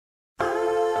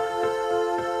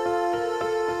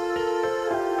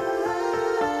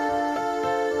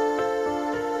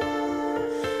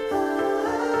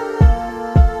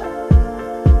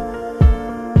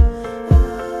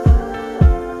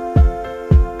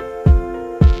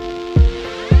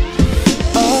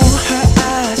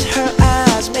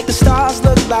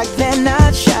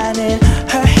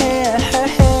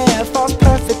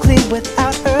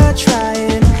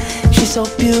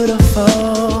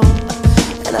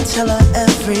I tell her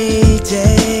every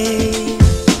day.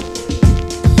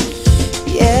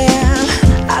 Yeah,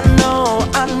 I know,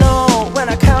 when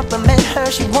I compliment her,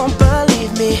 she won't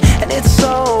believe me. And it's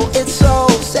so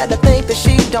sad to think that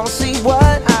she don't see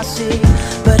what I see.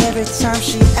 But every time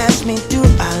she asks me, do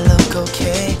I look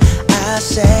okay, I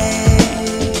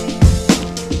say,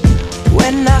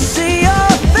 when I see your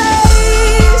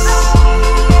face,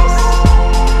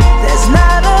 there's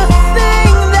not a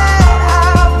thing that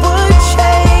I would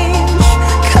change.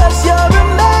 'Cause you're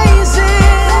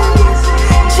amazing,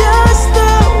 just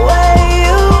the way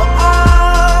you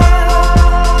are.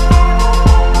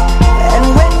 And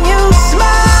when you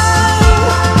smile,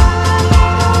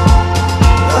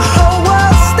 the whole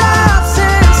world stops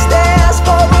and stares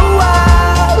for a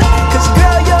while. 'Cause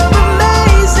girl, you're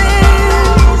amazing,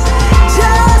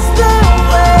 just the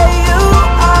way you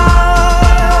are.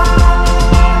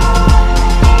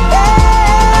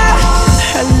 Yeah.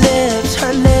 Her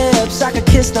lips, I could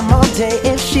kiss them all day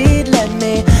if she'd let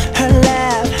me. Her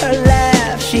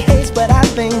laugh, she hates but I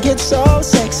think it's so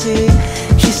sexy.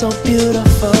 She's so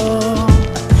beautiful,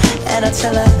 and I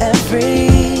tell her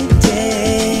every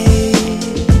day.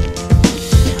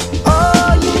 Oh,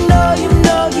 you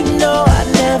know, I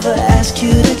never ask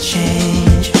you to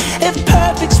change. If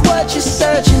perfect's what you're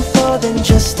searching for, then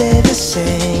just stay the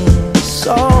same.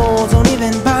 So don't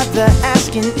even bother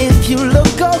asking if you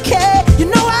look okay. You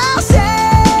know I'll say,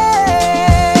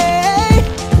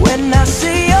 when I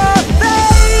see your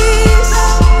face,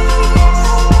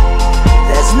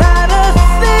 there's not a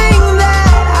thing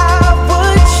that I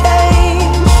would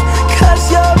change. 'Cause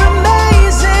you're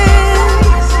amazing,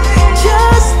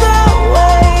 just the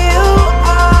way you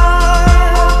are.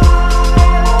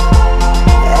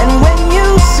 And when you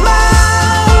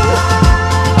smile,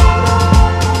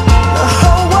 the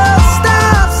whole world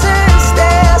stops and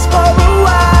stares for a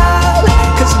while.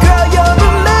 'Cause girl, you're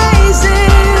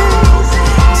amazing,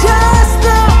 just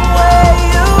the way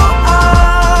you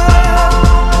are.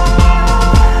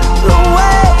 The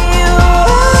way you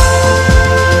are,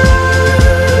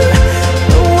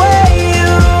 the way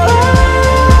you are.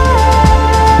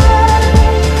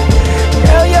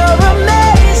 Girl, you're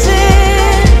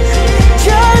amazing,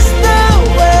 just the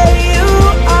way you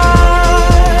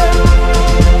are.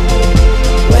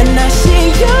 When I see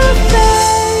your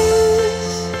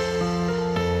face,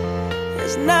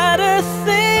 there's not a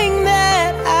thing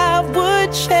that I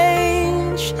would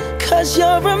change. 'Cause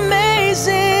you're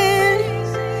amazing,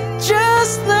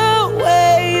 just the